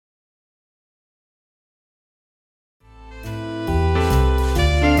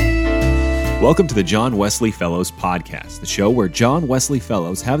Welcome to the John Wesley Fellows Podcast, the show where John Wesley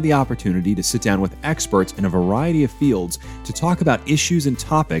Fellows have the opportunity to sit down with experts in a variety of fields to talk about issues and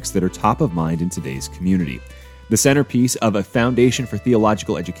topics that are top of mind in today's community. The centerpiece of a foundation for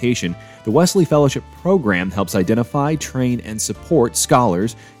theological education, the Wesley Fellowship Program helps identify, train, and support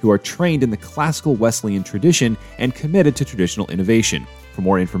scholars who are trained in the classical Wesleyan tradition and committed to traditional innovation. For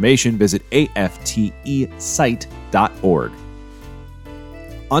more information, visit aftesite.org.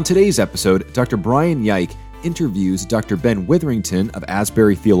 On today's episode, Dr. Brian Yike interviews Dr. Ben Witherington of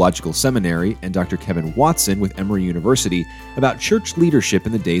Asbury Theological Seminary and Dr. Kevin Watson with Emory University about church leadership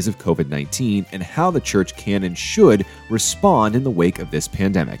in the days of COVID-19 and how the church can and should respond in the wake of this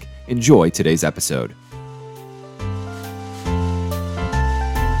pandemic. Enjoy today's episode.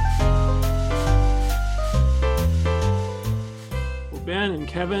 Ben and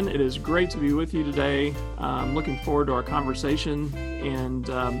Kevin, it is great to be with you today. I'm looking forward to our conversation. And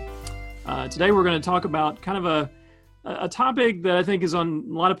today we're going to talk about kind of a topic that I think is on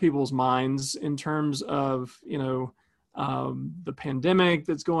a lot of people's minds in terms of, the pandemic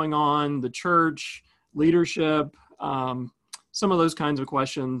that's going on, the church, leadership, some of those kinds of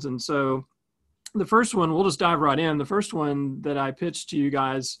questions. And so the first one, we'll just dive right in. The first one that I pitched to you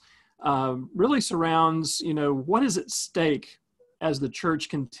guys really surrounds, what is at stake as the church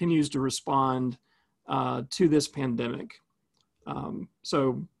continues to respond to this pandemic.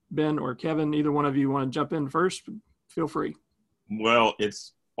 So Ben or Kevin, either one of you want to jump in first, feel free. Well,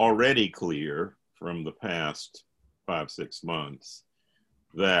 it's already clear from the past 5-6 months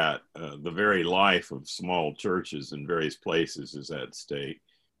that the very life of small churches in various places is at stake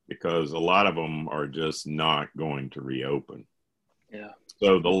because a lot of them are just not going to reopen. Yeah.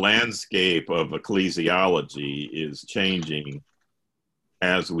 So the landscape of ecclesiology is changing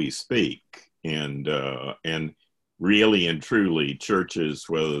as we speak, and really and truly churches,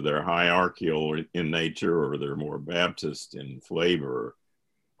 whether they're hierarchical in nature or they're more Baptist in flavor,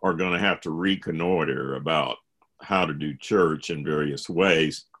 are going to have to reconnoiter about how to do church in various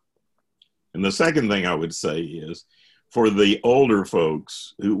ways. And the second thing I would say is for the older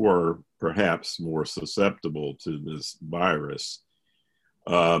folks who are perhaps more susceptible to this virus,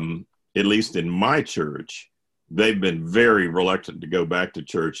 at least in my church, they've been very reluctant to go back to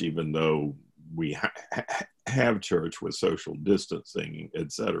church, even though we have church with social distancing,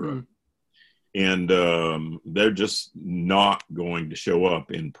 etc. And they're just not going to show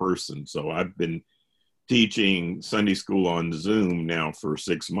up in person. So I've been teaching Sunday school on Zoom now for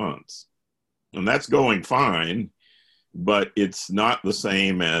 6 months. And that's going fine, but it's not the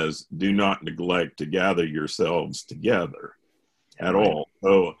same as do not neglect to gather yourselves together at all.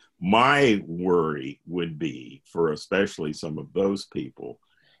 So my worry would be for especially some of those people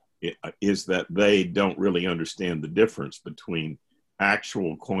is that they don't really understand the difference between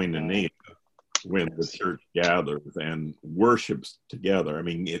actual koinonia when the church gathers and worships together. I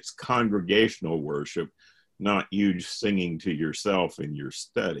mean, it's congregational worship, not you singing to yourself in your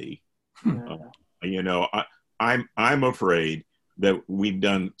study. I'm afraid that we've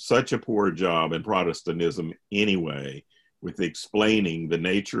done such a poor job in Protestantism anyway with explaining the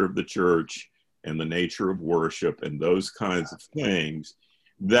nature of the church and the nature of worship and those kinds of things,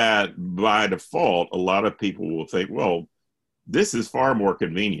 that by default, a lot of people will think, well, this is far more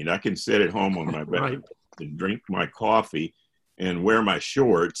convenient. I can sit at home on my bed and drink my coffee and wear my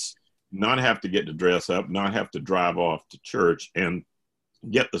shorts, not have to get to dress up, not have to drive off to church and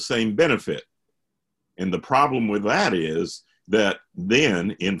get the same benefit. And the problem with that is that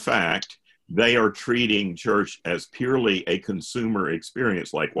then, in fact, they are treating church as purely a consumer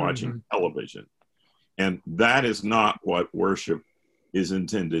experience, like watching television. And that is not what worship is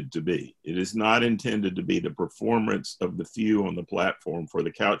intended to be. It is not intended to be the performance of the few on the platform for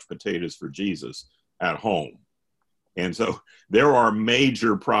the couch potatoes for Jesus at home. And so there are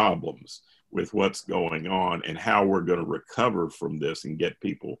major problems with what's going on and how we're going to recover from this and get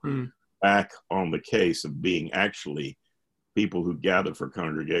people back on the case of being actually people who gather for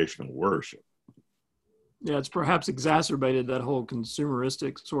congregational worship. Yeah, it's perhaps exacerbated that whole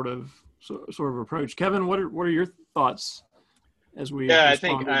consumeristic sort of approach. Kevin, what are your thoughts as we? Yeah,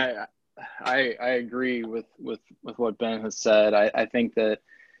 respond? I think I agree with what Ben has said. I think that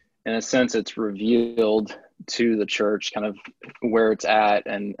in a sense it's revealed to the church kind of where it's at,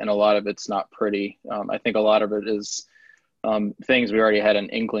 and a lot of it's not pretty. I think a lot of it is things we already had an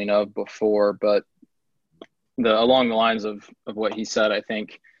inkling of before, but along the lines of what he said, I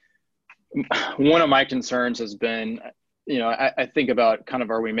think one of my concerns has been, I think about kind of,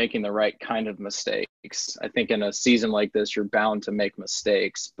 are we making the right kind of mistakes? I think in a season like this, you're bound to make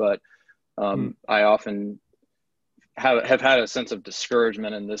mistakes, but I often have had a sense of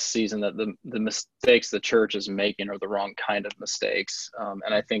discouragement in this season that the mistakes the church is making are the wrong kind of mistakes.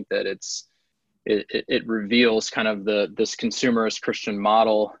 And I think that it reveals kind of this consumerist Christian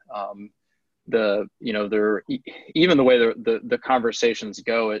model. Even the way the conversations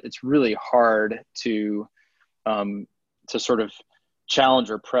go, it's really hard to sort of challenge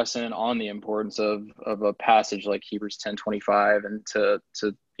or press in on the importance of a passage like Hebrews 10:25, and to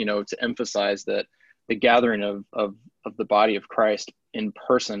emphasize that the gathering of the body of Christ in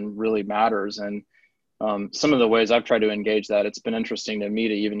person really matters. And some of the ways I've tried to engage that, it's been interesting to me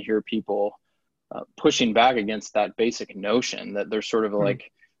to even hear people pushing back against that basic notion that they're sort of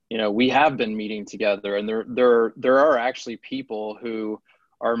like, we have been meeting together, and there are actually people who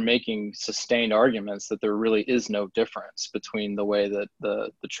are making sustained arguments that there really is no difference between the way that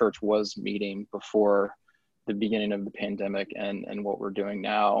the church was meeting before the beginning of the pandemic and what we're doing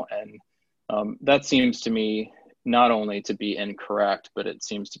now. And that seems to me not only to be incorrect, but it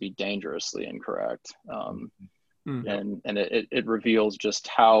seems to be dangerously incorrect. And it reveals just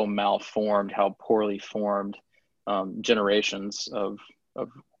how malformed, how poorly formed generations of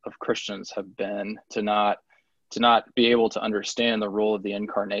Christians have been to not be able to understand the role of the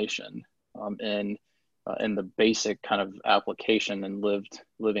incarnation in the basic kind of application and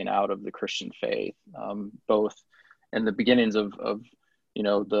living out of the Christian faith, both in the beginnings of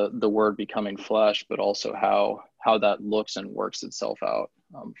the word becoming flesh, but also how that looks and works itself out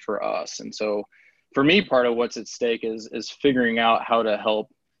for us. And so for me, part of what's at stake is figuring out how to help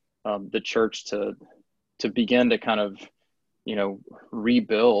the church to begin to kind of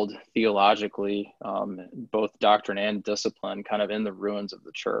rebuild theologically, both doctrine and discipline, kind of in the ruins of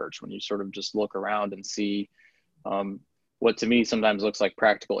the church. When you sort of just look around and see what to me sometimes looks like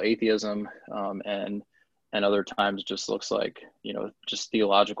practical atheism, and other times just looks like, just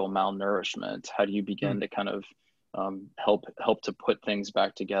theological malnourishment. How do you begin to kind of help to put things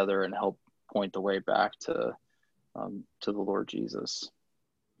back together and help point the way back to the Lord Jesus?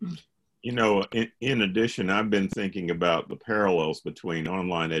 In addition, I've been thinking about the parallels between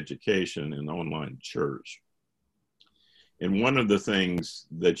online education and online church. And one of the things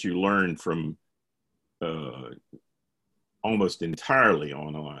that you learn from almost entirely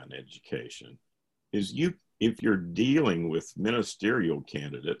online education is if you're dealing with ministerial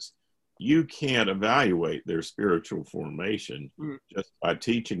candidates, you can't evaluate their spiritual formation just by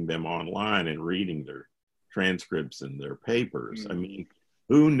teaching them online and reading their transcripts and their papers. I mean,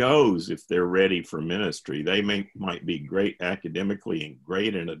 who knows if they're ready for ministry? They might be great academically and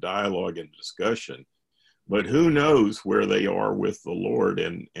great in a dialogue and discussion, but who knows where they are with the Lord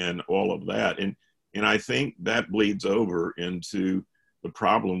and all of that. And I think that bleeds over into the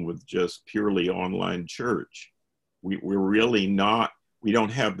problem with just purely online church. We're really not, we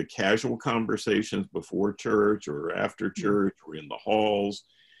don't have the casual conversations before church or after church or in the halls.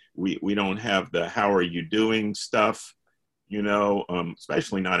 We don't have the how are you doing stuff,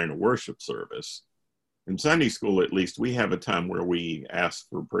 especially not in a worship service. In Sunday school, at least, we have a time where we ask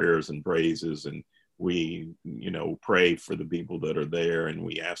for prayers and praises, and we, pray for the people that are there, and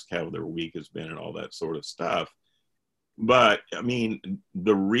we ask how their week has been and all that sort of stuff. But, I mean,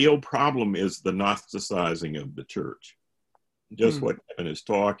 the real problem is the Gnosticizing of the church, just what Kevin is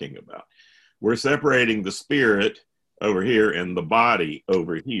talking about. We're separating the spirit over here and the body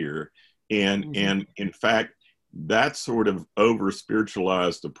over here. And in fact, that sort of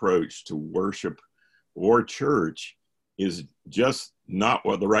over-spiritualized approach to worship or church is just not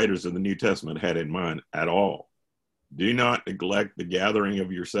what the writers of the New Testament had in mind at all. Do not neglect the gathering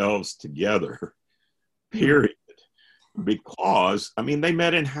of yourselves together, period. Because, I mean, they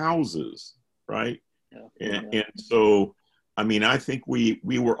met in houses, right? And so, I mean, I think we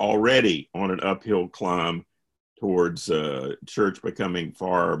were already on an uphill climb towards church becoming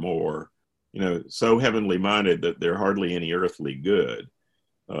far more, so heavenly minded that they're hardly any earthly good.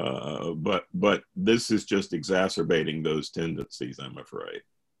 But this is just exacerbating those tendencies, I'm afraid.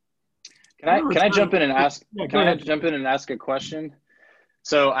 Can I jump in and ask? Can I jump in and ask a question?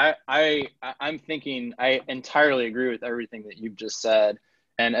 So I'm thinking I entirely agree with everything that you've just said.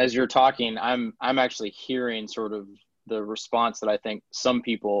 And as you're talking, I'm actually hearing sort of the response that I think some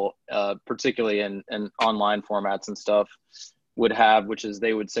people, particularly in online formats and stuff, would have, which is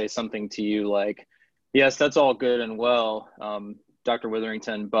they would say something to you like, yes, that's all good and well, Dr.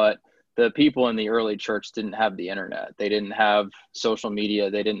 Witherington, but the people in the early church didn't have the internet. They didn't have social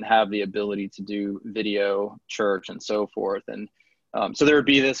media. They didn't have the ability to do video church and so forth. And so there would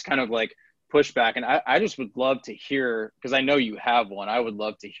be this kind of like pushback. And I just would love to hear, because I know you have one, I would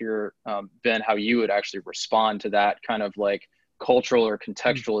love to hear, Ben, how you would actually respond to that kind of like cultural or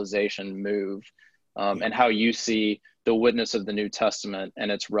contextualization move and how you see the witness of the New Testament and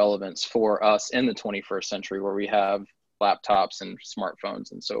its relevance for us in the 21st century, where we have laptops and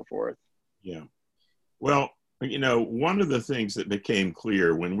smartphones and so forth. Yeah. Well, one of the things that became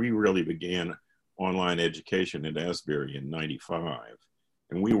clear when we really began online education at Asbury in '95,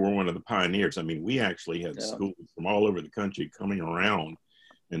 and we were one of the pioneers. I mean, we actually had schools from all over the country coming around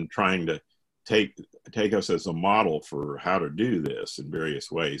and trying to take us as a model for how to do this in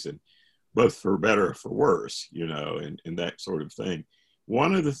various ways, and both for better or for worse, and that sort of thing.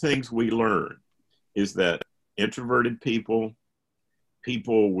 One of the things we learned is that introverted people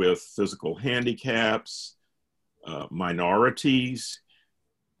with physical handicaps, minorities,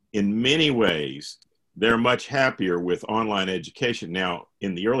 in many ways, they're much happier with online education. Now,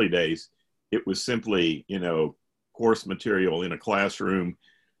 in the early days, it was simply, course material in a classroom.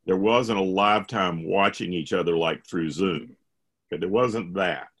 There wasn't a live time watching each other like through Zoom. There wasn't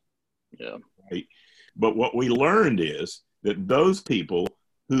that. Yeah. Right? But what we learned is that those people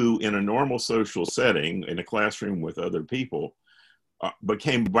who, in a normal social setting, in a classroom with other people,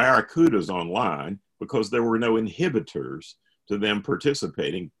 became barracudas online because there were no inhibitors to them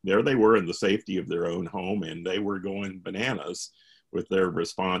participating. There they were in the safety of their own home, and they were going bananas with their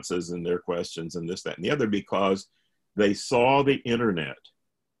responses and their questions and this, that, and the other, because they saw the internet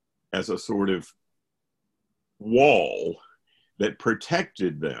as a sort of wall that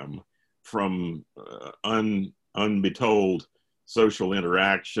protected them from unbetold social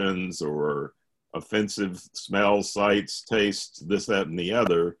interactions or offensive smells, sights, tastes, this, that, and the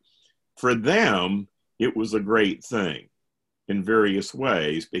other. For them, it was a great thing in various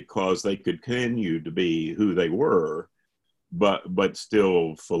ways because they could continue to be who they were, but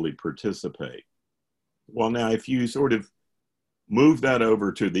still fully participate. Well, now, if you sort of move that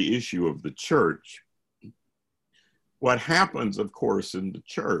over to the issue of the church, what happens, of course, in the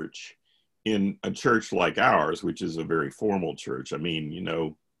church, in a church like ours, which is a very formal church, I mean,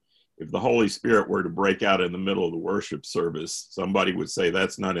 if the Holy Spirit were to break out in the middle of the worship service, somebody would say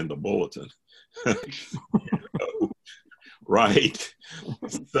that's not in the bulletin. Right?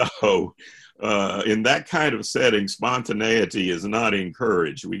 So in that kind of setting, spontaneity is not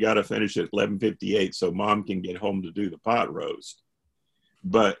encouraged. We got to finish at 11:58 so mom can get home to do the pot roast.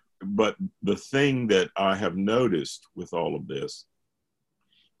 But the thing that I have noticed with all of this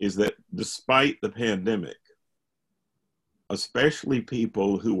is that despite the pandemic, especially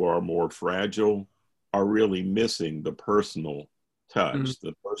people who are more fragile are really missing the personal touch,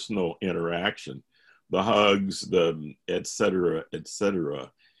 the personal interaction, the hugs, the et cetera, et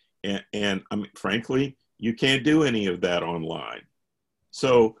cetera. And I mean, frankly, you can't do any of that online.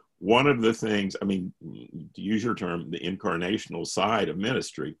 So one of the things, I mean, to use your term, the incarnational side of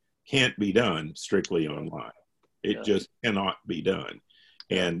ministry can't be done strictly online. It just cannot be done.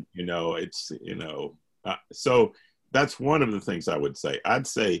 And, so that's one of the things I would say. I'd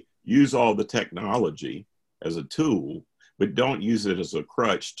say use all the technology as a tool, but don't use it as a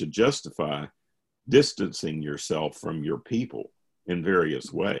crutch to justify distancing yourself from your people in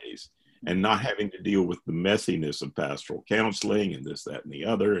various ways and not having to deal with the messiness of pastoral counseling and this, that, and the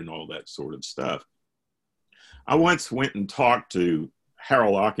other and all that sort of stuff. I once went and talked to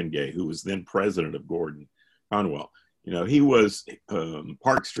Harold Ockengay, who was then president of Gordon Conwell. He was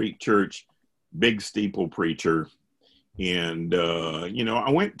Park Street Church, big steeple preacher. And,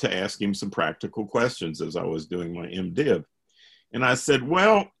 I went to ask him some practical questions as I was doing my MDiv. And I said,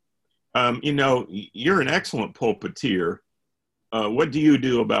 well, you're an excellent pulpiteer. What do you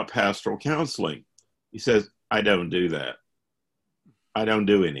do about pastoral counseling? He says, I don't do that. I don't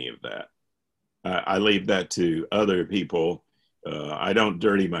do any of that. I leave that to other people. I don't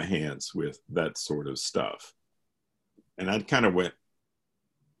dirty my hands with that sort of stuff. And I kind of went,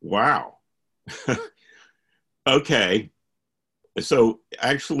 wow. Okay. So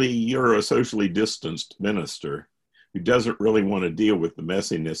actually you're a socially distanced minister who doesn't really want to deal with the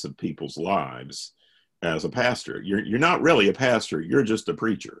messiness of people's lives as a pastor. You're not really a pastor. You're just a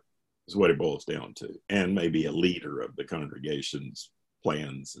preacher is what it boils down to. And maybe a leader of the congregation's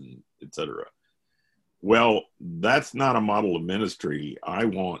plans and et cetera. Well, that's not a model of ministry I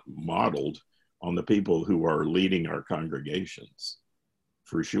want modeled on the people who are leading our congregations,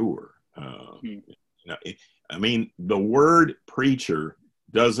 for sure. I mean, the word preacher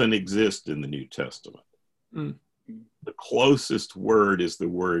doesn't exist in the New Testament. The closest word is the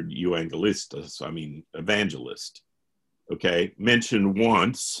word euangelistos, evangelist. Okay, mentioned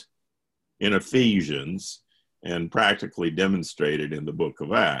once in Ephesians and practically demonstrated in the book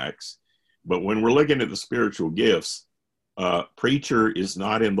of Acts. But when we're looking at the spiritual gifts, preacher is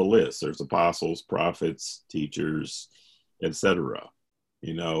not in the list. There's apostles, prophets, teachers, etc.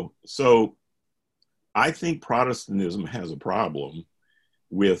 So I think Protestantism has a problem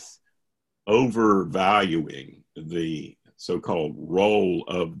with overvaluing the so-called role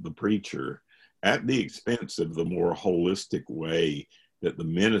of the preacher at the expense of the more holistic way that the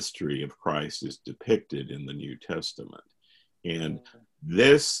ministry of Christ is depicted in the New Testament. And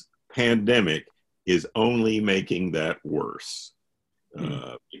this pandemic is only making that worse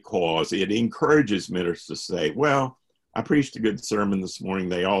because it encourages ministers to say, well, I preached a good sermon this morning.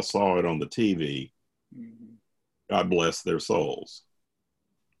 They all saw it on the TV. God bless their souls.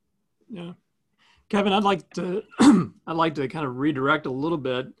 Yeah. Kevin, I'd like to kind of redirect a little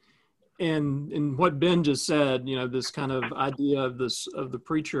bit in what Ben just said, this kind of idea of the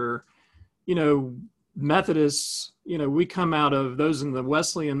preacher, Methodists, we come out of those in the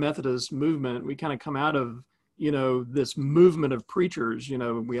Wesleyan Methodist movement. We kind of come out of, this movement of preachers.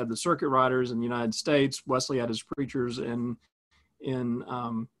 We had the circuit riders in the United States. Wesley had his preachers in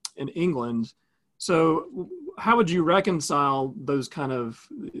England. So how would you reconcile those kind of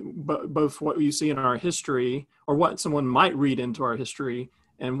both what you see in our history or what someone might read into our history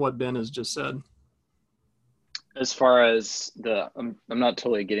and what Ben has just said? As far as I'm not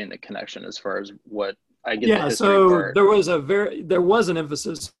totally getting the connection as far as what I get. Yeah, the history so part. there was an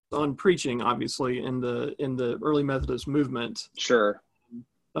emphasis on preaching, obviously, in the early Methodist movement. Sure.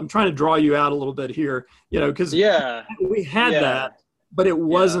 I'm trying to draw you out a little bit here, because we had that, but it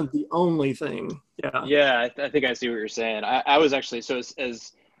wasn't the only thing. Yeah, I think I see what you're saying. I was actually, so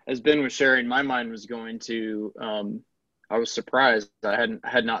as Ben was sharing, my mind was going to, I was surprised. I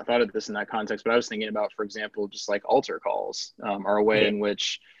had not thought of this in that context, but I was thinking about, for example, just like altar calls are a way in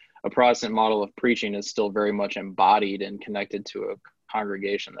which a Protestant model of preaching is still very much embodied and connected to a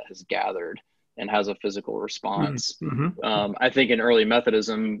congregation that has gathered and has a physical response. Mm-hmm. I think in early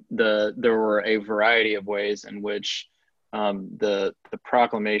Methodism, there were a variety of ways in which the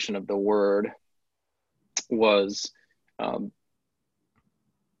proclamation of the word was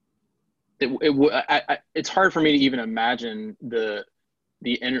it's hard for me to even imagine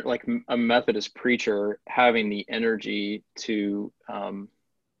like a Methodist preacher having the energy to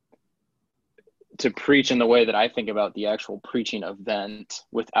preach in the way that I think about the actual preaching event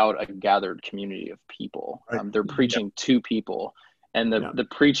without a gathered community of people. They're preaching to people, and the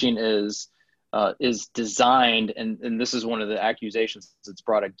preaching is designed, and this is one of the accusations that's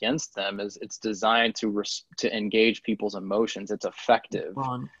brought against them, is it's designed to engage people's emotions. It's effective.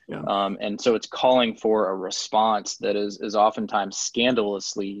 And so it's calling for a response that is oftentimes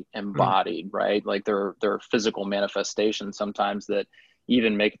scandalously embodied, right? Like there are physical manifestations sometimes that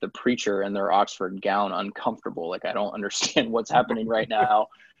even make the preacher in their Oxford gown uncomfortable. Like, I don't understand what's happening right now.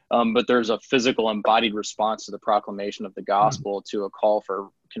 But there's a physical embodied response to the proclamation of the gospel, to a call for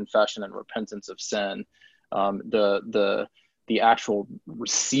confession and repentance of sin, the actual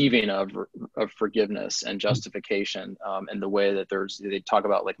receiving of forgiveness and justification, and the way that they talk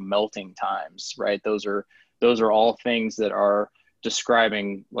about like melting times, right? Those are all things that are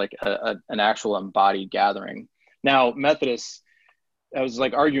describing like an actual embodied gathering. Now, Methodists, I was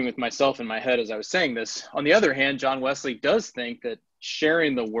like arguing with myself in my head as I was saying this. On the other hand, John Wesley does think that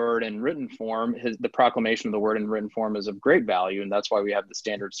sharing the word in written form, the proclamation of the word in written form, is of great value. And that's why we have the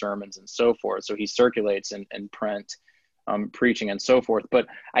standard sermons and so forth. So he circulates in print, preaching and so forth. But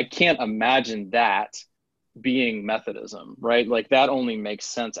I can't imagine that being Methodism, right? Like that only makes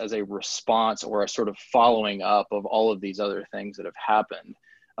sense as a response or a sort of following up of all of these other things that have happened,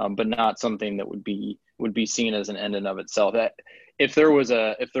 but not something that would be seen as an end in of itself. If there was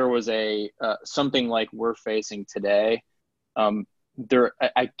a something like we're facing today,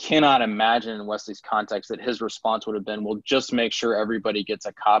 I cannot imagine in Wesley's context that his response would have been, well, just make sure everybody gets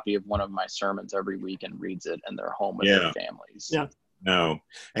a copy of one of my sermons every week and reads it in their home with their families. Yeah. No.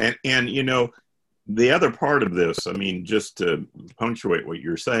 And the other part of this, I mean, just to punctuate what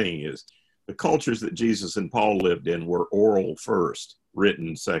you're saying, is the cultures that Jesus and Paul lived in were oral first,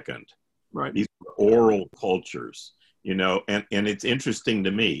 written second. Right. These were oral cultures, and it's interesting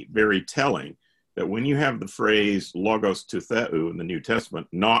to me, very telling, that when you have the phrase logos to theou in the New Testament,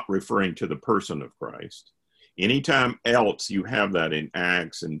 not referring to the person of Christ, anytime else you have that in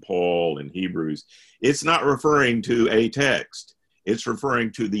Acts and Paul and Hebrews, it's not referring to a text. It's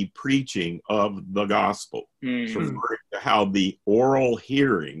referring to the preaching of the gospel. Mm-hmm. It's referring to how the oral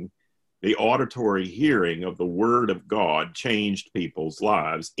hearing, the auditory hearing of the word of God changed people's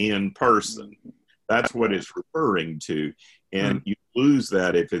lives in person. That's what it's referring to. And you lose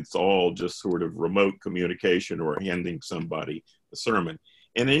that if it's all just sort of remote communication or handing somebody a sermon.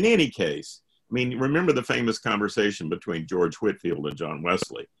 And in any case, I mean, remember the famous conversation between George Whitefield and John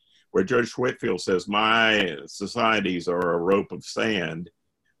Wesley, where George Whitefield says, my societies are a rope of sand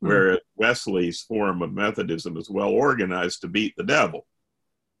whereas Wesley's form of Methodism is well organized to beat the devil.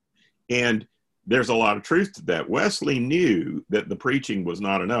 And there's a lot of truth to that. Wesley knew that the preaching was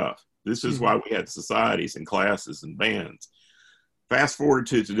not enough. This is why we had societies and classes and bands. Fast forward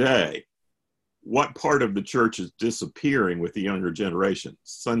to today, what part of the church is disappearing with the younger generation?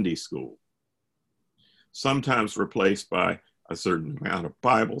 Sunday school. Sometimes replaced by a certain amount of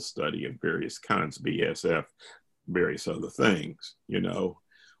Bible study of various kinds, BSF, various other things, you know.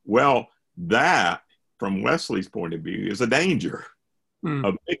 Well, that, from Wesley's point of view, is a danger,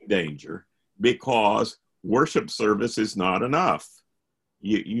 a big danger, because worship service is not enough.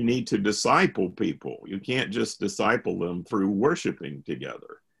 You need to disciple people. You can't just disciple them through worshiping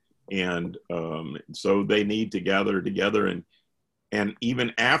together. And so they need to gather together. And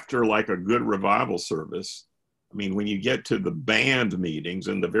even after like a good revival service, I mean, when you get to the band meetings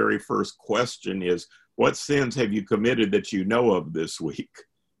and the very first question is, what sins have you committed that you know of this week?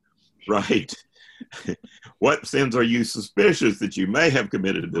 Right? What sins are you suspicious that you may have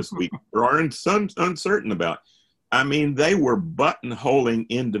committed this week or are uncertain about? I mean, they were buttonholing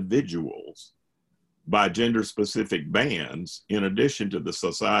individuals by gender-specific bands in addition to the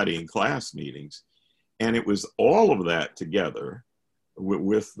society and class meetings. And it was all of that together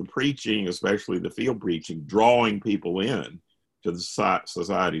with the preaching, especially the field preaching, drawing people in to the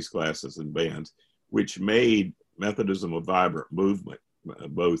societies, classes, and bands, which made Methodism a vibrant movement,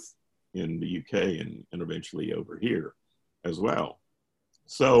 both in the UK and eventually over here as well.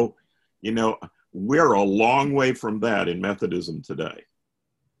 So, you know, we're a long way from that in Methodism today.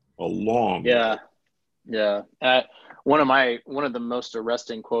 A long way. Yeah. One of the most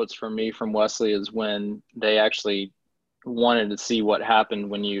arresting quotes for me from Wesley is when they actually wanted to see what happened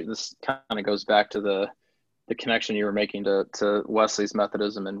when this kind of goes back to the connection you were making to Wesley's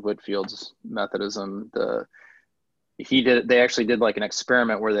Methodism and Whitfield's Methodism. They actually did like an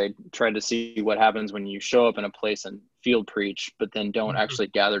experiment where they tried to see what happens when you show up in a place and field preach, but then don't actually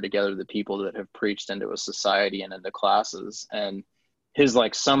gather together the people that have preached into a society and into classes. And his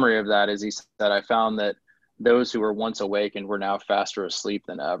like summary of that is, he said, I found that those who were once awakened were now faster asleep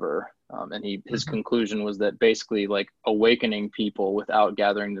than ever. And his conclusion was that basically like awakening people without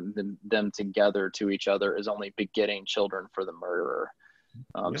gathering them together to each other is only begetting children for the murderer.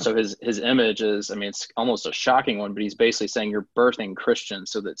 So his image is, I mean, it's almost a shocking one, but he's basically saying you're birthing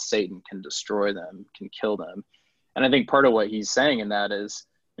Christians so that Satan can destroy them, can kill them. And I think part of what he's saying in that is,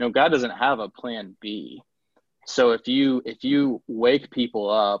 you know, God doesn't have a plan B. So if you wake people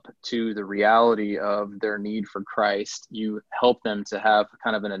up to the reality of their need for Christ, you help them to have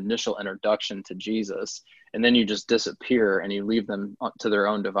kind of an initial introduction to Jesus, and then you just disappear and you leave them to their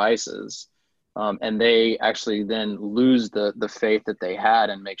own devices. And they actually then lose the faith that they had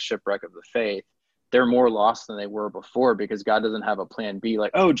and make shipwreck of the faith. They're more lost than they were before because God doesn't have a plan B.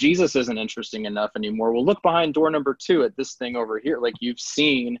 Like, oh, Jesus isn't interesting enough anymore. Well, look behind door number 2 at this thing over here. Like, you've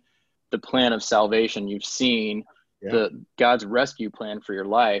seen the plan of salvation. You've seen the God's rescue plan for your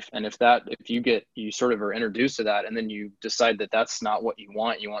life. And if you sort of are introduced to that and then you decide that that's not what you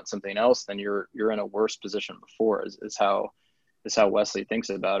want something else, then you're in a worse position before is how Wesley thinks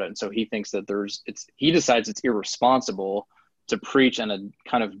about it. And so he thinks that he decides it's irresponsible to preach in a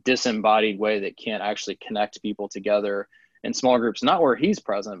kind of disembodied way that can't actually connect people together in small groups, not where he's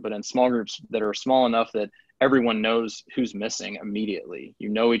present, but in small groups that are small enough that everyone knows who's missing immediately. You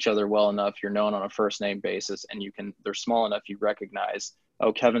know each other well enough, you're known on a first name basis, and they're small enough you recognize,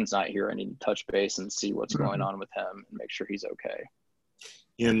 oh, Kevin's not here, I need to touch base and see what's going on with him and make sure he's okay.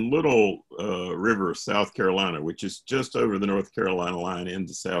 In Little River, South Carolina, which is just over the North Carolina line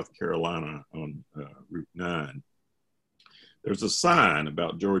into South Carolina on Route 9, there's a sign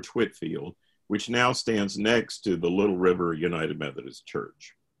about George Whitefield, which now stands next to the Little River United Methodist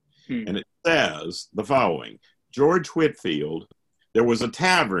Church. And it says the following: George Whitefield, there was a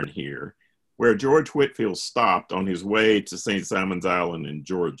tavern here where George Whitefield stopped on his way to St. Simon's Island in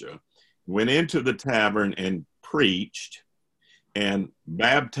Georgia, went into the tavern and preached and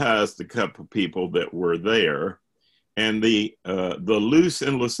baptized the couple of people that were there. And the loose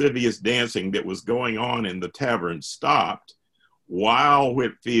and lascivious dancing that was going on in the tavern stopped while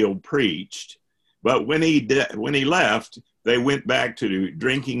Whitefield preached. But when he left, they went back to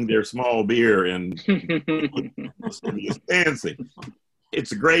drinking their small beer and lascivious dancing.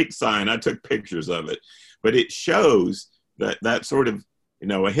 It's a great sign. I took pictures of it, but it shows that sort of, you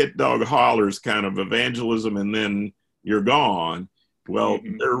know, a hit dog hollers kind of evangelism and then you're gone. Well,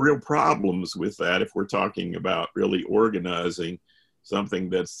 there are real problems with that if we're talking about really organizing something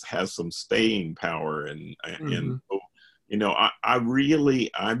that has some staying power. And you know, I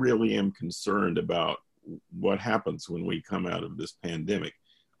really am concerned about what happens when we come out of this pandemic.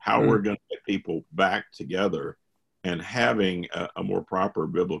 how we're going to get people back together and having a more proper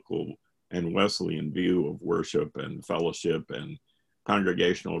biblical and Wesleyan view of worship and fellowship and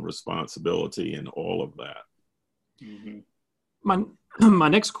congregational responsibility and all of that. Mm-hmm. My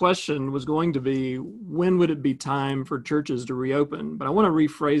next question was going to be, when would it be time for churches to reopen? But I want to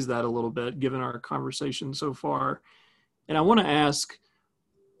rephrase that a little bit, given our conversation so far. And I want to ask,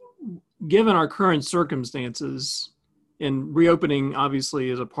 given our current circumstances, and reopening obviously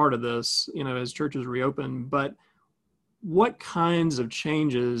is a part of this, as churches reopen, but what kinds of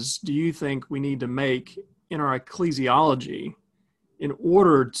changes do you think we need to make in our ecclesiology in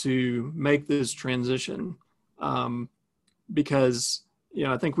order to make this transition? Because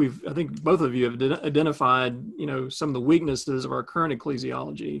I think both of you have identified some of the weaknesses of our current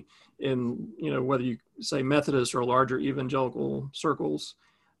ecclesiology in whether you say Methodist or larger evangelical circles.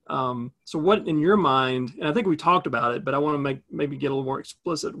 So what in your mind, and I think we talked about it, but I want to maybe get a little more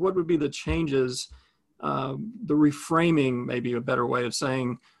explicit, what would be the changes, the reframing, maybe a better way of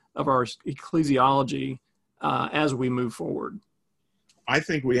saying, of our ecclesiology as we move forward? I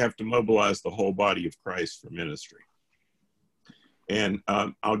think we have to mobilize the whole body of Christ for ministry. And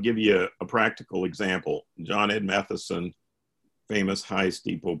I'll give you a practical example. John Ed Matheson, famous high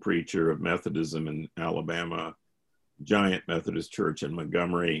steeple preacher of Methodism in Alabama, giant Methodist church in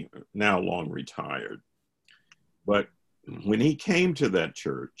Montgomery, now long retired. But when he came to that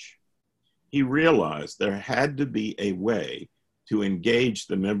church, he realized there had to be a way to engage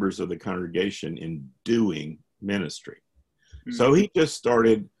the members of the congregation in doing ministry. Mm-hmm. So he just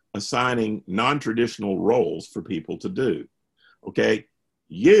started assigning non-traditional roles for people to do. Okay,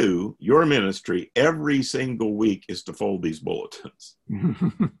 your ministry every single week is to fold these bulletins.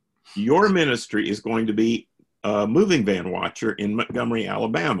 Your ministry is going to be a moving van watcher in Montgomery,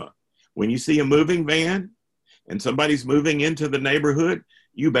 Alabama. When you see a moving van and somebody's moving into the neighborhood,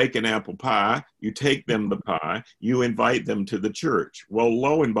 you bake an apple pie, you take them the pie, you invite them to the church. Well,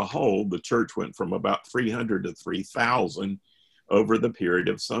 lo and behold, the church went from about 300 to 3,000 over the period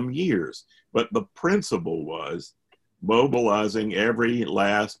of some years. But the principle was mobilizing every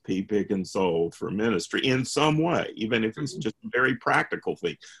last pea picking soul for ministry in some way, even if it's just a very practical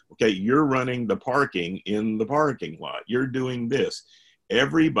thing. Okay, you're running the parking in the parking lot. You're doing this.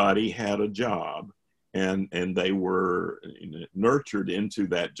 Everybody had a job, and they were nurtured into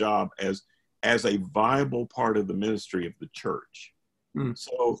that job as a viable part of the ministry of the church.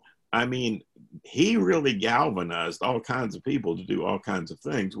 So, I mean, he really galvanized all kinds of people to do all kinds of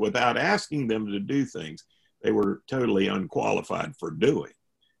things without asking them to do things they were totally unqualified for doing,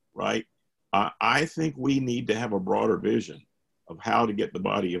 right? I think we need to have a broader vision of how to get the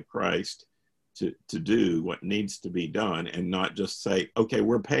body of Christ to do what needs to be done, and not just say, okay,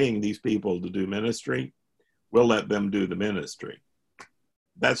 we're paying these people to do ministry, we'll let them do the ministry.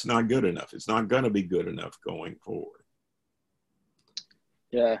 That's not good enough. It's not going to be good enough going forward.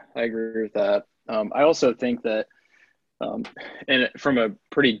 Yeah, I agree with that. I also think that, and from a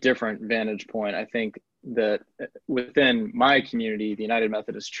pretty different vantage point, I think that within my community, the United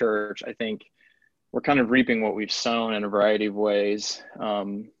Methodist Church, I think we're kind of reaping what we've sown in a variety of ways.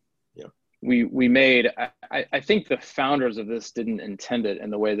 We made, I think the founders of this didn't intend it in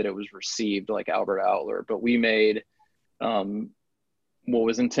the way that it was received, like Albert Outler, but we made what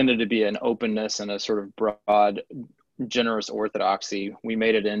was intended to be an openness and a sort of broad, generous orthodoxy. We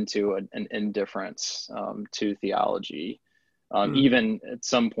made it into an indifference to theology. Even at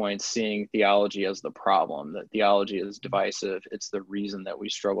some points seeing theology as the problem, that theology is divisive. It's the reason that we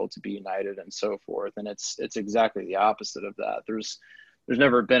struggle to be united and so forth. And it's exactly the opposite of that. There's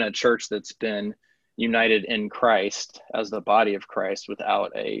never been a church that's been united in Christ as the body of Christ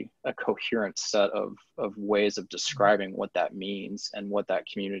without a coherent set of ways of describing what that means and what that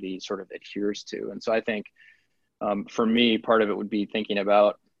community sort of adheres to. And so I think for me, part of it would be thinking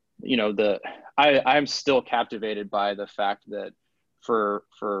about, I'm still captivated by the fact that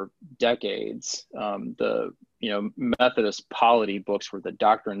for decades, the Methodist polity books were the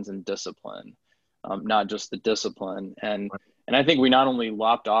doctrines and discipline, not just the discipline. And I think we not only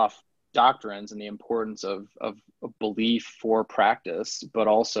lopped off doctrines and the importance of belief for practice, but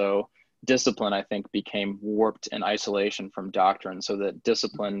also discipline, I think, became warped in isolation from doctrine, so that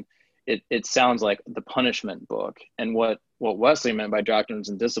discipline, it sounds like the punishment book. And what Wesley meant by doctrines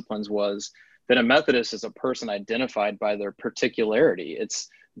and disciplines was that a Methodist is a person identified by their particularity.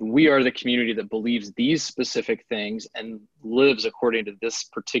 We are the community that believes these specific things and lives according to this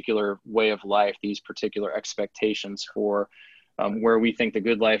particular way of life, these particular expectations for where we think the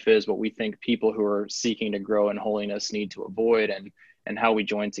good life is, what we think people who are seeking to grow in holiness need to avoid, and how we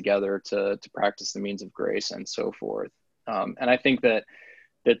join together to practice the means of grace and so forth. And I think that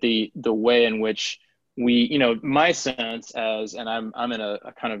the way in which we, you know, my sense as, and I'm in a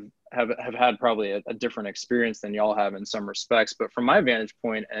kind of have had probably a different experience than y'all have in some respects, but from my vantage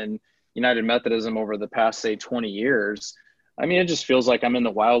point and United Methodism over the past, say, 20 years, I mean, it just feels like I'm in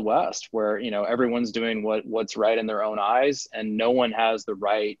the Wild West where, you know, everyone's doing what's right in their own eyes, and no one has the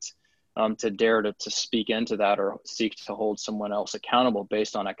right to dare to speak into that or seek to hold someone else accountable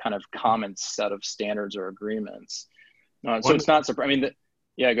based on a kind of common set of standards or agreements. So it's not surprising. I mean,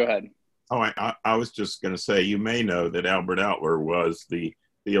 yeah, go ahead. Oh, I was just going to say, you may know that Albert Outler was the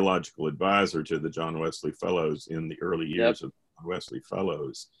theological advisor to the John Wesley Fellows in the early years of John Wesley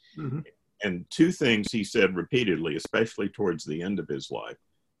Fellows. Mm-hmm. And two things he said repeatedly, especially towards the end of his life,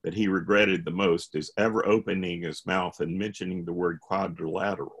 that he regretted the most is ever opening his mouth and mentioning the word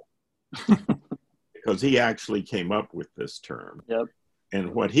quadrilateral. Because he actually came up with this term. Yep.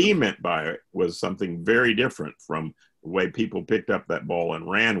 And what he meant by it was something very different from the way people picked up that ball and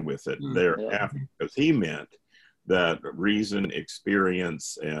ran with it thereafter. Because he meant that reason,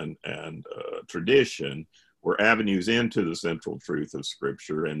 experience, and tradition were avenues into the central truth of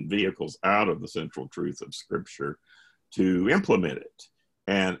Scripture and vehicles out of the central truth of Scripture to implement it.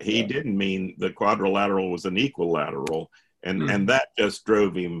 And he didn't mean the quadrilateral was an equilateral, and that just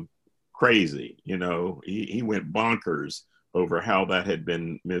drove him crazy. You know, he went bonkers over how that had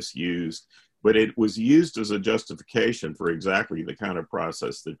been misused, but it was used as a justification for exactly the kind of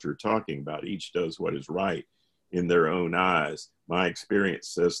process that you're talking about. Each does what is right in their own eyes. My experience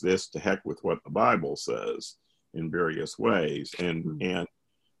says this, to heck with what the Bible says in various ways. And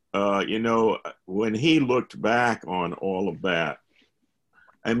you know, when he looked back on all of that,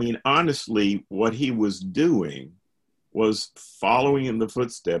 I mean, honestly, what he was doing was following in the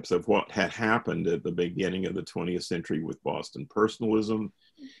footsteps of what had happened at the beginning of the 20th century with Boston personalism.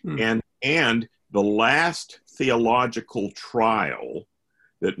 And the last theological trial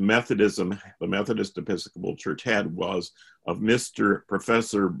that Methodism, the Methodist Episcopal Church, had was of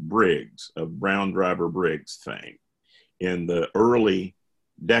Professor Briggs, of Brown Driver Briggs fame, in the early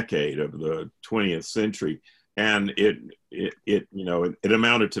decade of the 20th century. And it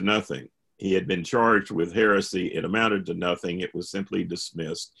amounted to nothing. He had been charged with heresy. It amounted to nothing. It was simply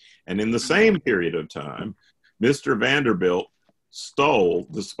dismissed. And in the same period of time, Mr. Vanderbilt stole,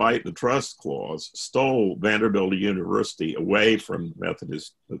 despite the trust clause, stole Vanderbilt University away from the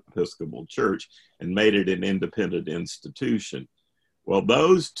Methodist Episcopal Church and made it an independent institution. Well,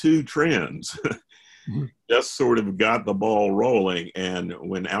 those two trends just sort of got the ball rolling. And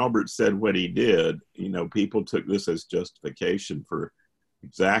when Albert said what he did, you know, people took this as justification for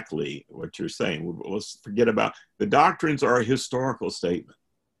exactly what you're saying. Let's forget about the doctrines are a historical statement.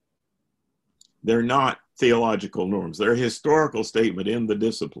 They're not theological norms. They're a historical statement in the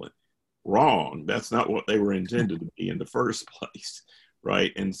discipline. Wrong. That's not what they were intended to be in the first place,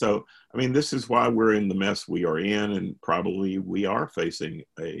 right? And so, I mean, this is why we're in the mess we are in, and probably we are facing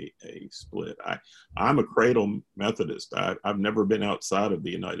a split. I'm a cradle Methodist. I've never been outside of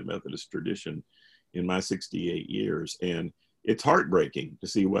the United Methodist tradition in my 68 years, and it's heartbreaking to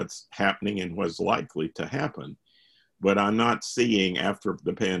see what's happening and what's likely to happen. But I'm not seeing after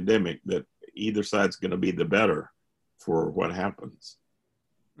the pandemic that either side's going to be the better for what happens.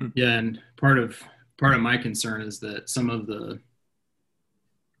 Yeah, and part of my concern is that some of the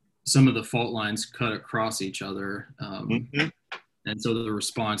fault lines cut across each other, and so the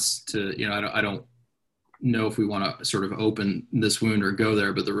response to, you know, I don't know if we want to sort of open this wound or go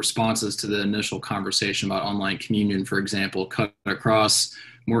there, but the responses to the initial conversation about online communion, for example, cut across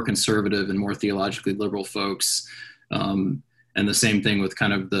more conservative and more theologically liberal folks, and the same thing with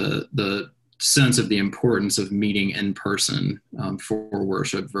kind of the sense of the importance of meeting in person for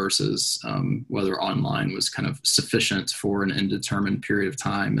worship versus whether online was kind of sufficient for an indeterminate period of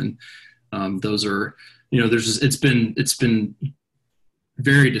time. And those are, you know, it's been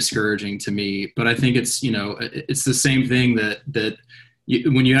very discouraging to me, but I think it's, you know, it's the same thing that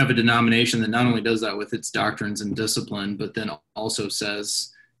when you have a denomination that not only does that with its doctrines and discipline, but then also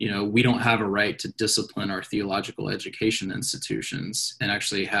says, you know, we don't have a right to discipline our theological education institutions and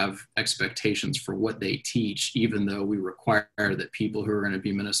actually have expectations for what they teach, even though we require that people who are going to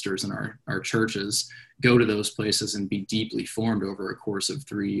be ministers in our churches go to those places and be deeply formed over a course of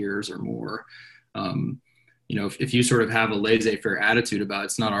 3 years or more. You know, if you sort of have a laissez-faire attitude about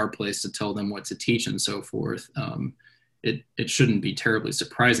it's not our place to tell them what to teach and so forth, it shouldn't be terribly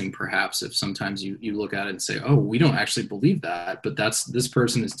surprising, perhaps, if sometimes you look at it and say, oh, we don't actually believe that, but this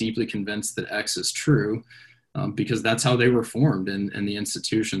person is deeply convinced that X is true because that's how they were formed in the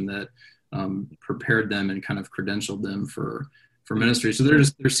institution that prepared them and kind of credentialed them for ministry. So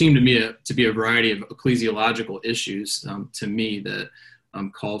there seemed to me to be a variety of ecclesiological issues to me that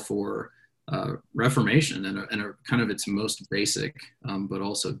call for reformation in a kind of its most basic, but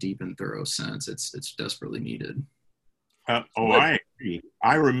also deep and thorough sense. It's desperately needed. I agree.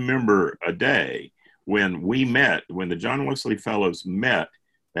 I remember a day when the John Wesley Fellows met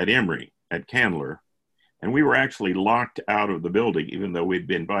at Emory, at Candler, and we were actually locked out of the building, even though we'd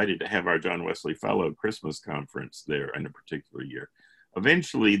been invited to have our John Wesley Fellow Christmas conference there in a particular year.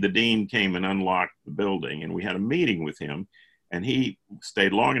 Eventually, the dean came and unlocked the building, and we had a meeting with him, and he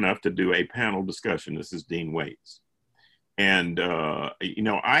stayed long enough to do a panel discussion. This is Dean Waits. And, I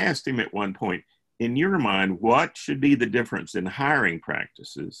asked him at one point, in your mind, what should be the difference in hiring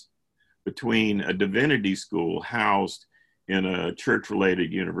practices between a divinity school housed in a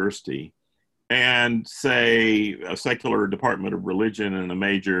church-related university and, say, a secular department of religion in a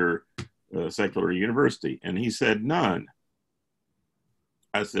major secular university? And he said, none.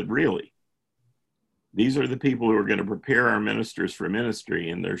 I said, really? These are the people who are going to prepare our ministers for ministry,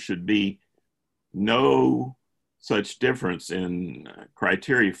 and there should be no such difference in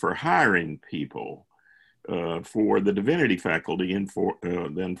criteria for hiring people for the divinity faculty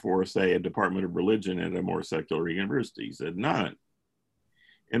than for, say, a department of religion at a more secular university. He said, none.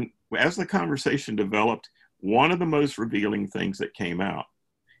 And as the conversation developed, one of the most revealing things that came out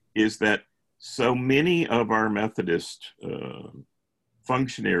is that so many of our Methodist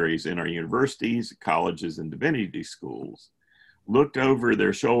functionaries in our universities, colleges, and divinity schools looked over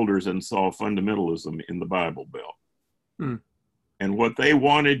their shoulders and saw fundamentalism in the Bible Belt. And what they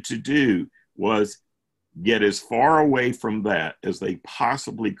wanted to do was get as far away from that as they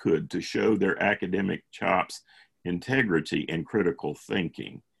possibly could to show their academic chops, integrity, and critical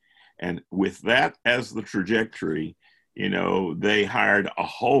thinking. And with that as the trajectory, they hired a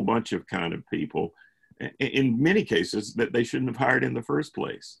whole bunch of kind of people, in many cases, that they shouldn't have hired in the first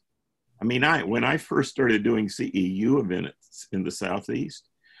place. I mean, when I first started doing CEU events in the Southeast,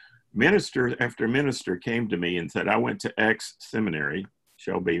 minister after minister came to me and said, I went to X seminary,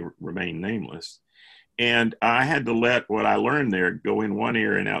 shall remain nameless, and I had to let what I learned there go in one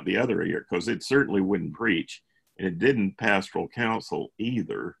ear and out the other ear, because it certainly wouldn't preach, and it didn't pastoral counsel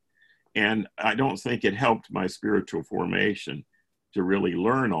either. And I don't think it helped my spiritual formation to really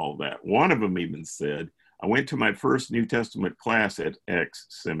learn all that. One of them even said, I went to my first New Testament class at X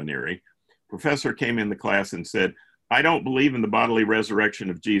seminary. Professor came in the class and said, I don't believe in the bodily resurrection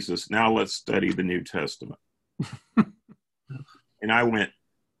of Jesus. Now let's study the New Testament. And I went,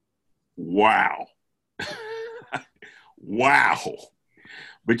 wow. Wow.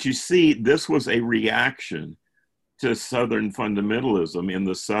 But you see, this was a reaction to Southern fundamentalism in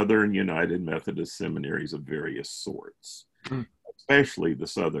the Southern United Methodist seminaries of various sorts, especially the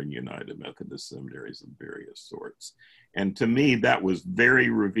Southern United Methodist seminaries of various sorts. And to me, that was very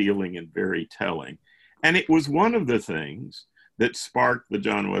revealing and very telling. And it was one of the things that sparked the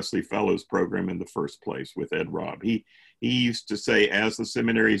John Wesley Fellows program in the first place with Ed Robb. He used to say, as the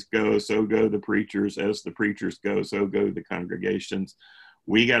seminaries go, so go the preachers. As the preachers go, so go the congregations.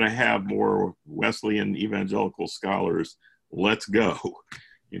 We got to have more Wesleyan evangelical scholars. Let's go.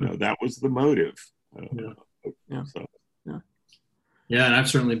 That was the motive. Yeah, and I've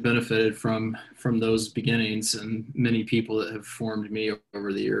certainly benefited from those beginnings, and many people that have formed me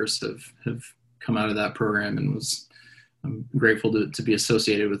over the years have come out of that program, and I'm grateful to be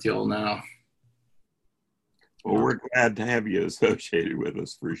associated with y'all now. Well, we're glad to have you associated with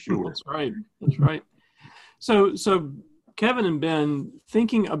us for sure. That's right. So Kevin and Ben,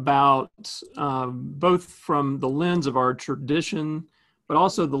 thinking about both from the lens of our tradition, but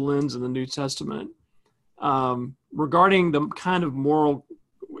also the lens of the New Testament, regarding the kind of moral,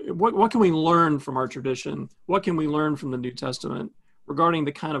 what can we learn from our tradition? What can we learn from the New Testament regarding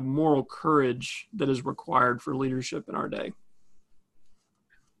the kind of moral courage that is required for leadership in our day?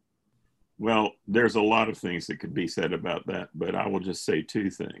 Well, there's a lot of things that could be said about that, but I will just say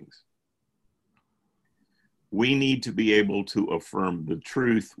two things. We need to be able to affirm the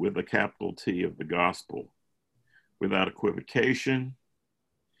truth with a capital T of the gospel without equivocation,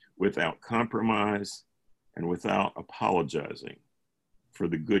 without compromise, and without apologizing for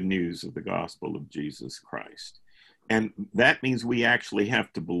the good news of the gospel of Jesus Christ. And that means we actually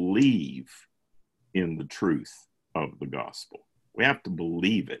have to believe in the truth of the gospel. We have to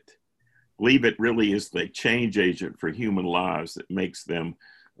believe it. Believe it really is the change agent for human lives that makes them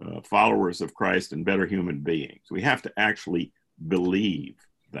followers of Christ and better human beings. We have to actually believe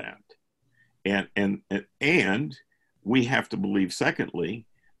that. And we have to believe, secondly,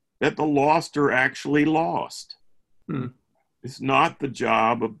 that the lost are actually lost. It's not the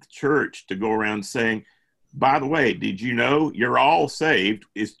job of the church to go around saying, by the way, did you know you're all saved?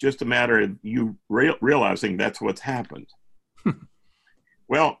 It's just a matter of you realizing that's what's happened.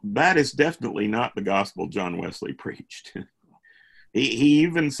 Well, that is definitely not the gospel John Wesley preached. He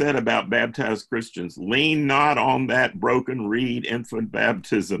even said about baptized Christians, lean not on that broken reed infant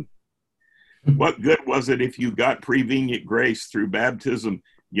baptism. What good was it if you got prevenient grace through baptism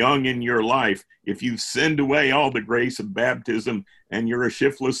young in your life, if you've sinned away all the grace of baptism and you're a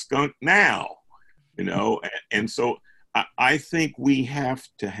shiftless skunk now? And so I think we have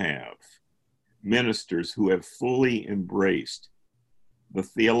to have ministers who have fully embraced the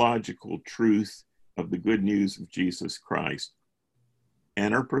theological truth of the good news of Jesus Christ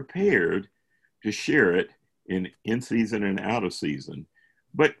and are prepared to share it in season and out of season,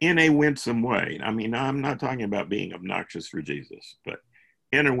 but in a winsome way. I mean, I'm not talking about being obnoxious for Jesus, but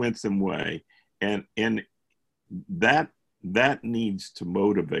in a winsome way. And that needs to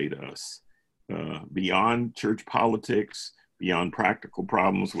motivate us beyond church politics, beyond practical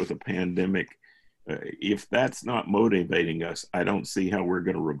problems with a pandemic. If that's not motivating us, I don't see how we're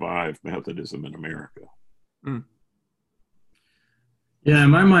going to revive Methodism in America. Mm. Yeah,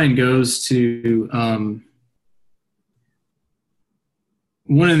 my mind goes to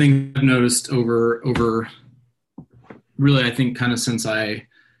one of the things I've noticed over really, I think, kind of since I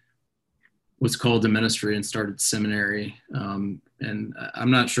was called to ministry and started seminary, and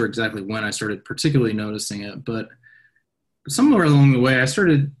I'm not sure exactly when I started particularly noticing it, but somewhere along the way, I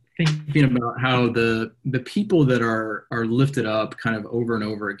started thinking about how the people that are lifted up kind of over and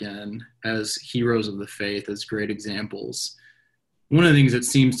over again as heroes of the faith, as great examples. One of the things that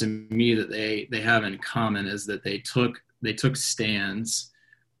seems to me that they have in common is that they took stands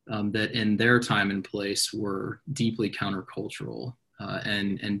that in their time and place were deeply countercultural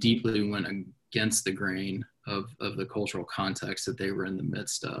and deeply went against the grain of the cultural context that they were in the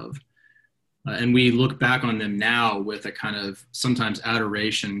midst of. And we look back on them now with a kind of sometimes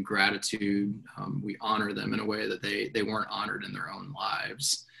adoration, gratitude. We honor them in a way that they weren't honored in their own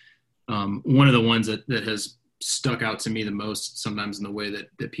lives. One of the ones that has stuck out to me the most sometimes in the way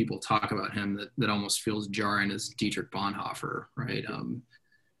that people talk about him that almost feels jarring is Dietrich Bonhoeffer, right?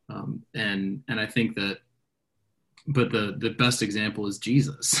 And I think that, but the best example is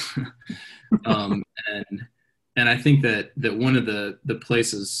Jesus. And I think that one of the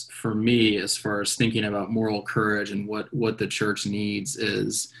places for me, as far as thinking about moral courage and what the church needs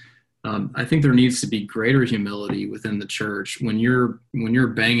is, I think there needs to be greater humility within the church when you're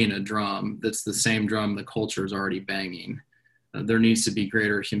banging a drum that's the same drum the culture is already banging. There needs to be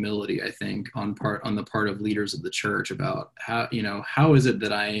greater humility, I think, on the part of leaders of the church about how is it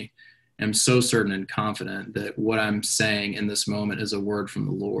that I am so certain and confident that what I'm saying in this moment is a word from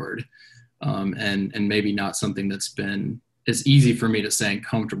the Lord, and maybe not something that's been as easy for me to say and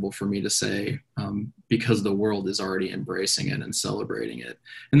comfortable for me to say because the world is already embracing it and celebrating it.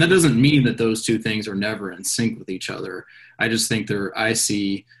 And that doesn't mean that those two things are never in sync with each other. I just think I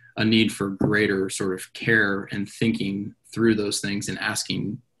see a need for greater sort of care and thinking through those things and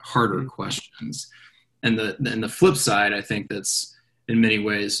asking harder questions. And the flip side, I think that's in many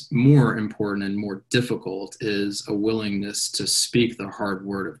ways more important and more difficult is a willingness to speak the hard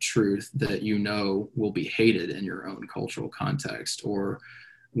word of truth that will be hated in your own cultural context or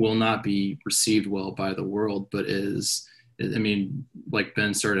will not be received well by the world, but like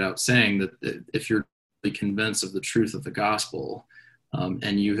Ben started out saying, that if you're really convinced of the truth of the gospel,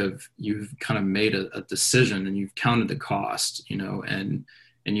 and you've kind of made a decision and you've counted the cost, and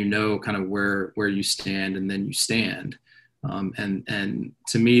kind of where you stand, and then you stand. And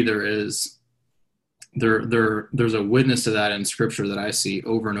to me, there's a witness to that in scripture that I see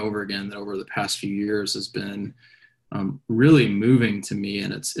over and over again that over the past few years has been really moving to me.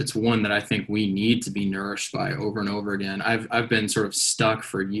 And it's one that I think we need to be nourished by over and over again. I've been sort of stuck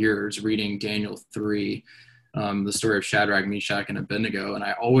for years reading Daniel 3, the story of Shadrach, Meshach, and Abednego. And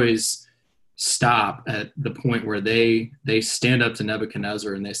I always stop at the point where they stand up to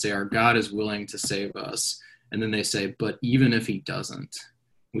Nebuchadnezzar and they say, our God is willing to save us. And then they say, but even if he doesn't,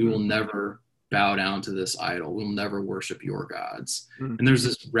 we will never bow down to this idol. We'll never worship your gods. Mm-hmm. And there's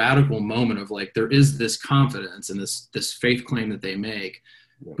this radical moment of like, there is this confidence and this faith claim that they make,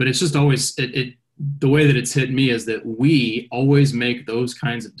 but it's just always, the way that it's hit me is that we always make those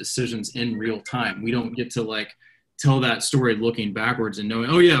kinds of decisions in real time. We don't get to like tell that story looking backwards and knowing,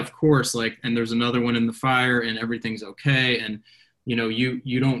 oh yeah, of course, like, and there's another one in the fire and everything's okay. And,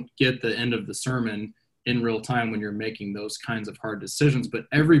 you don't get the end of the sermon in real time when you're making those kinds of hard decisions. But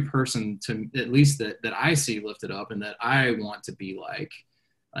every person, to at least that I see lifted up and that I want to be like,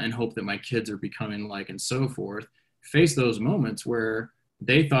 and hope that my kids are becoming like, and so forth, face those moments where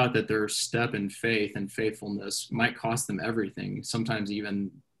they thought that their step in faith and faithfulness might cost them everything, sometimes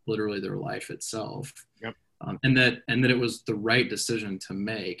even literally their life itself. Yep. and that it was the right decision to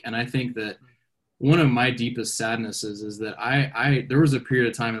make. And I think that one of my deepest sadnesses is that there was a period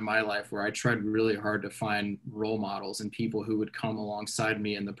of time in my life where I tried really hard to find role models and people who would come alongside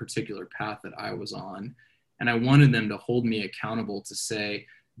me in the particular path that I was on. And I wanted them to hold me accountable to say,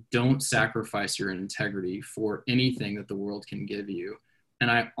 don't sacrifice your integrity for anything that the world can give you.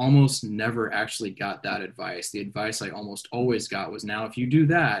 And I almost never actually got that advice. The advice I almost always got was, now, if you do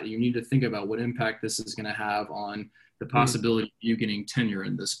that, you need to think about what impact this is going to have on the possibility of you getting tenure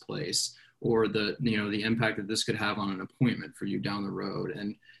in this place, or the impact that this could have on an appointment for you down the road.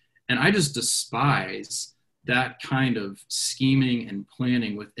 And I just despise that kind of scheming and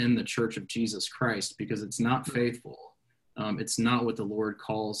planning within the Church of Jesus Christ, because it's not faithful. It's not what the Lord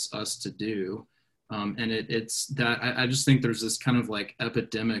calls us to do. And it's that I just think there's this kind of like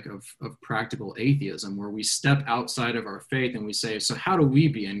epidemic of practical atheism, where we step outside of our faith and we say, so how do we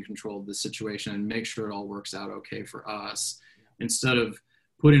be in control of this situation and make sure it all works out okay for us, instead of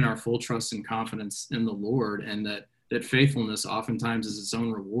putting our full trust and confidence in the Lord, and that faithfulness oftentimes is its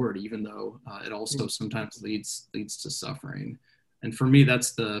own reward, even though it also sometimes leads to suffering. And for me,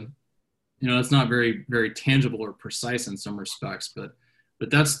 that's that's not very, very tangible or precise in some respects, but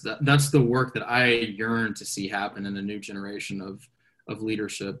that's the work that I yearn to see happen in a new generation of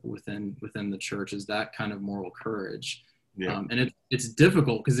leadership within the church, is that kind of moral courage. Yeah. And it's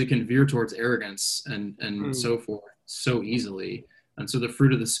difficult because it can veer towards arrogance and so forth so easily. And so the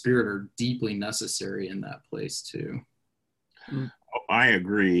fruit of the Spirit are deeply necessary in that place too. I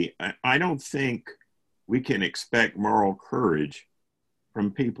agree. I don't think we can expect moral courage from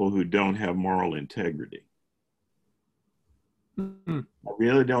people who don't have moral integrity. I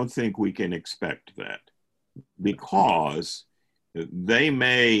really don't think we can expect that, because they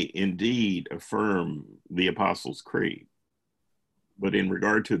may indeed affirm the Apostles' Creed, but in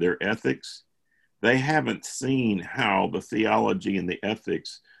regard to their ethics, they haven't seen how the theology and the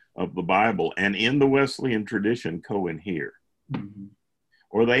ethics of the Bible and in the Wesleyan tradition cohere. Mm-hmm.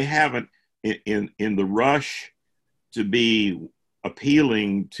 Or they haven't, in the rush to be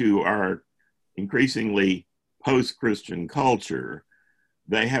appealing to our increasingly post-Christian culture,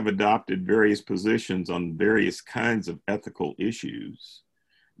 they have adopted various positions on various kinds of ethical issues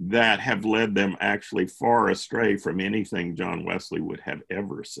that have led them actually far astray from anything John Wesley would have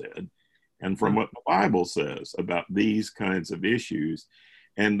ever said, and from what the Bible says about these kinds of issues.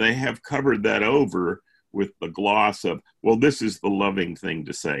 And they have covered that over with the gloss of, well, this is the loving thing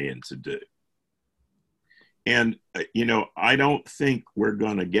to say and to do. And, I don't think we're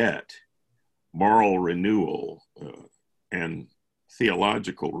going to get moral renewal and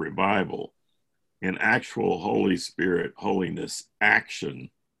theological revival and actual Holy Spirit holiness action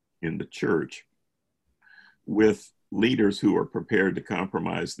in the church with leaders who are prepared to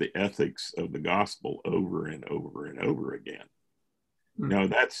compromise the ethics of the gospel over and over and over again. No,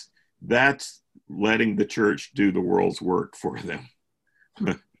 that's letting the church do the world's work for them.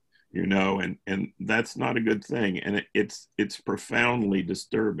 And that's not a good thing. And it's profoundly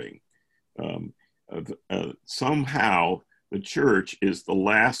disturbing. Somehow the church is the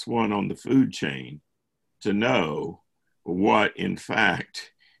last one on the food chain to know what, in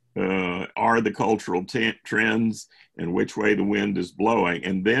fact, are the cultural trends and which way the wind is blowing.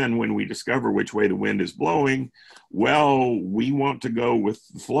 And then when we discover which way the wind is blowing, well, we want to go with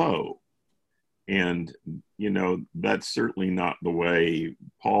the flow. And, that's certainly not the way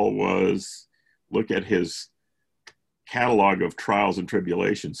Paul was. Look at his catalog of trials and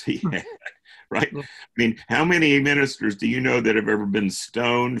tribulations he had, right? I mean, how many ministers do you know that have ever been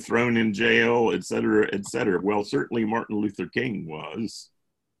stoned, thrown in jail, et cetera, et cetera? Well, certainly Martin Luther King was.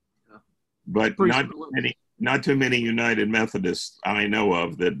 But not too many United Methodists I know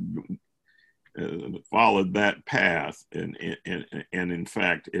of that followed that path, and in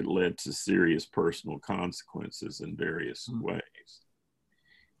fact, it led to serious personal consequences in various ways.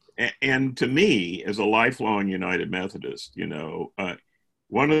 And to me, as a lifelong United Methodist,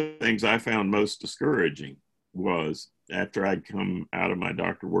 one of the things I found most discouraging was, after I'd come out of my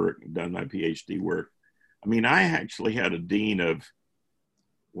doctoral work and done my PhD work, I actually had a dean of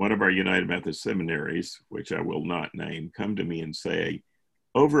one of our United Methodist seminaries, which I will not name, come to me and say,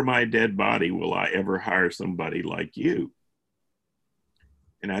 "Over my dead body, will I ever hire somebody like you?"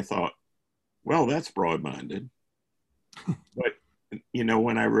 And I thought, well, that's broad-minded. But,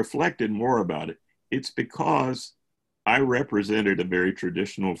 when I reflected more about it, it's because I represented a very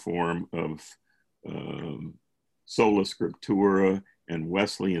traditional form of sola scriptura and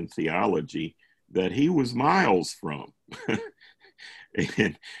Wesleyan theology that he was miles from.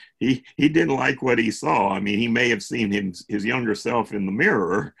 And he didn't like what he saw. I mean, he may have seen his younger self in the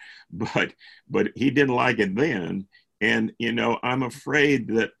mirror, but he didn't like it then. And, you know, I'm afraid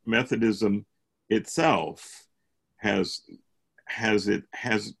that Methodism itself has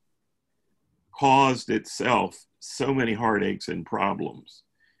caused itself so many heartaches and problems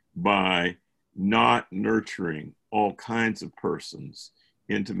by not nurturing all kinds of persons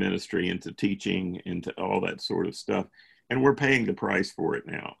into ministry, into teaching, into all that sort of stuff. And we're paying the price for it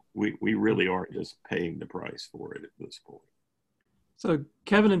now. We really are just paying the price for it at this point. So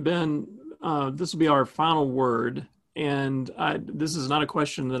Kevin and Ben, this will be our final word. And this is not a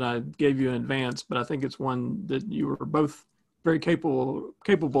question that I gave you in advance, but I think it's one that you were both very capable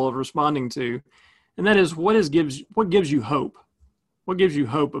of responding to. And that is, what gives you hope? What gives you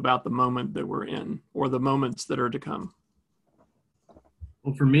hope about the moment that we're in, or the moments that are to come?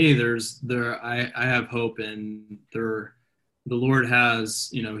 Well, for me, I have hope in there. The Lord has,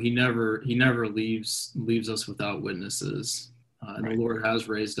 you know, He never leaves us without witnesses. And the Lord has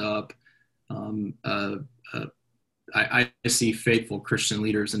raised up. I see faithful Christian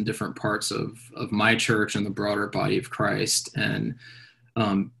leaders in different parts of my church and the broader body of Christ, and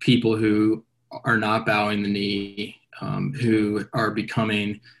people who are not bowing the knee, who are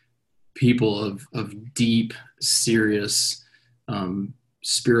becoming people of deep, serious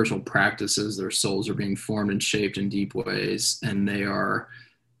spiritual practices. Their souls are being formed and shaped in deep ways, and they are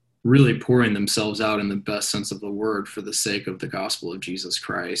really pouring themselves out in the best sense of the word for the sake of the gospel of Jesus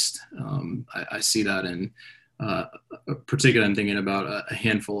Christ. I see that in particularly, I'm thinking about a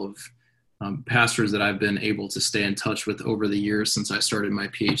handful of pastors that I've been able to stay in touch with over the years since I started my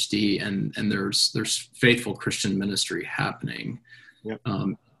PhD, and there's faithful Christian ministry happening. Yep.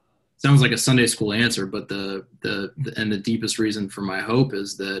 Sounds like a Sunday school answer, but the deepest reason for my hope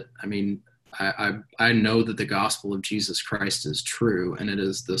is that, I mean, I know that the gospel of Jesus Christ is true, and it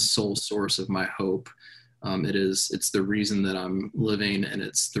is the sole source of my hope. It's the reason that I'm living, and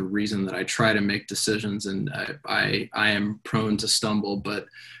it's the reason that I try to make decisions, and I am prone to stumble, but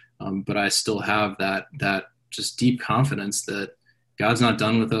I still have that just deep confidence that God's not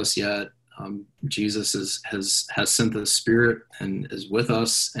done with us yet. Jesus has sent the Spirit and is with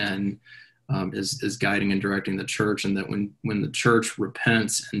us, and is guiding and directing the church, and that when the church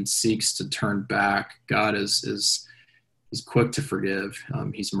repents and seeks to turn back, God is He's quick to forgive.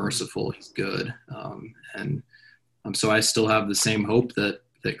 He's merciful. He's good. So I still have the same hope that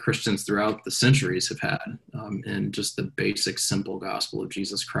Christians throughout the centuries have had, in just the basic, simple gospel of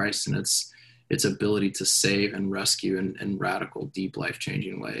Jesus Christ and its ability to save and rescue in radical, deep,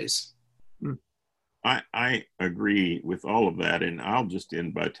 life-changing ways. I agree with all of that, and I'll just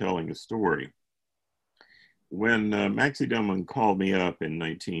end by telling a story. When Maxie Duman called me up in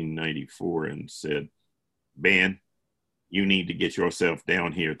 1994 and said, "Ben, you need to get yourself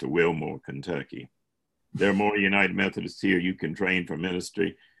down here to Wilmore, Kentucky. There are more United Methodists here you can train for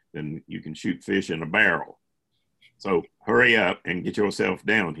ministry than you can shoot fish in a barrel. So hurry up and get yourself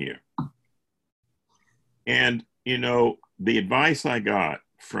down here." And, you know, the advice I got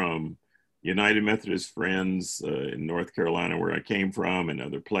from United Methodist friends in North Carolina, where I came from, and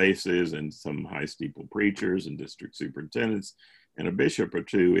other places, and some high steeple preachers and district superintendents and a bishop or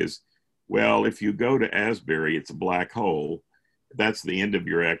two is, well, if you go to Asbury, it's a black hole. That's the end of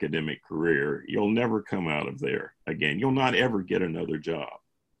your academic career. You'll never come out of there again. You'll not ever get another job.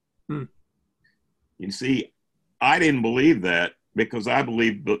 You see, I didn't believe that, because I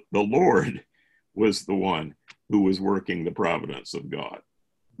believed the Lord was the one who was working the providence of God.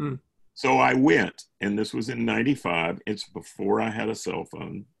 So I went, and this was in 95. It's before I had a cell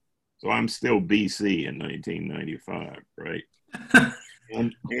phone. So I'm still BC in 1995, right?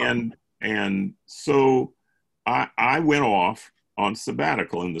 And so I went off on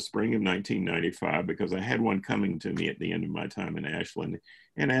sabbatical in the spring of 1995, because I had one coming to me at the end of my time in Ashland,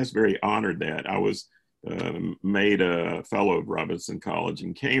 and Asbury honored that. I was made a fellow of Robinson College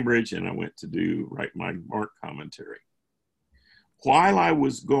in Cambridge, and I went to write my Mark commentary. While I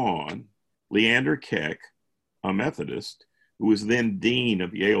was gone, Leander Keck, a Methodist, who was then dean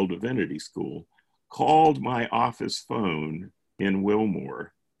of Yale Divinity School, called my office phone in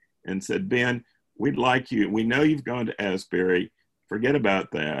Wilmore and said, "Ben, we'd like you, we know you've gone to Asbury, forget about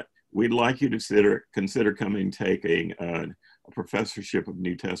that. We'd like you to consider coming taking a professorship of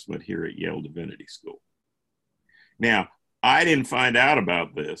New Testament here at Yale Divinity School." Now, I didn't find out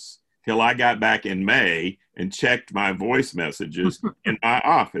about this till I got back in May and checked my voice messages in my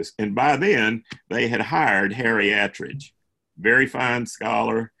office. And by then, they had hired Harry Attridge, very fine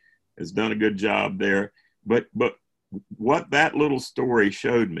scholar, has done a good job there. But what that little story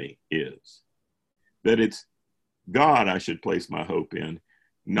showed me is that it's God I should place my hope in,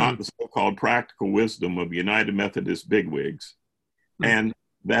 not the so-called practical wisdom of United Methodist bigwigs. And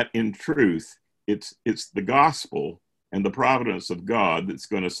that in truth, it's the gospel and the providence of God that's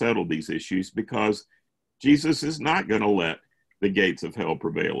going to settle these issues, because Jesus is not going to let the gates of hell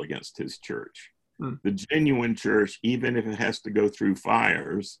prevail against his church. The genuine church, even if it has to go through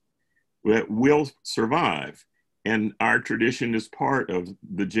fires, will survive. And our tradition is part of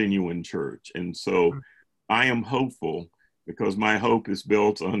the genuine church. And so I am hopeful, because my hope is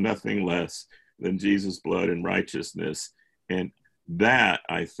built on nothing less than Jesus' blood and righteousness. And that,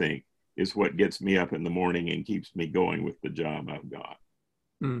 I think, is what gets me up in the morning and keeps me going with the job I've got.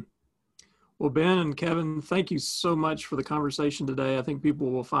 Well, Ben and Kevin, thank you so much for the conversation today. I think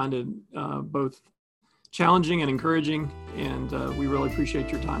people will find it both challenging and encouraging, and we really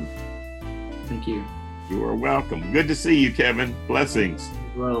appreciate your time. Thank you. You are welcome. Good to see you, Kevin. Blessings.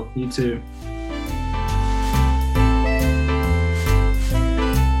 Well, you too.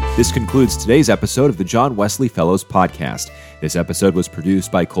 This concludes today's episode of the John Wesley Fellows Podcast. This episode was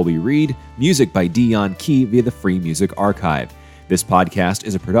produced by Colby Reed, music by Dion Key via the Free Music Archive. This podcast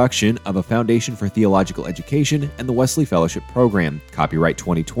is a production of a Foundation for Theological Education and the Wesley Fellowship Program. Copyright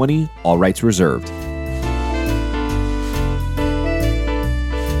 2020, all rights reserved.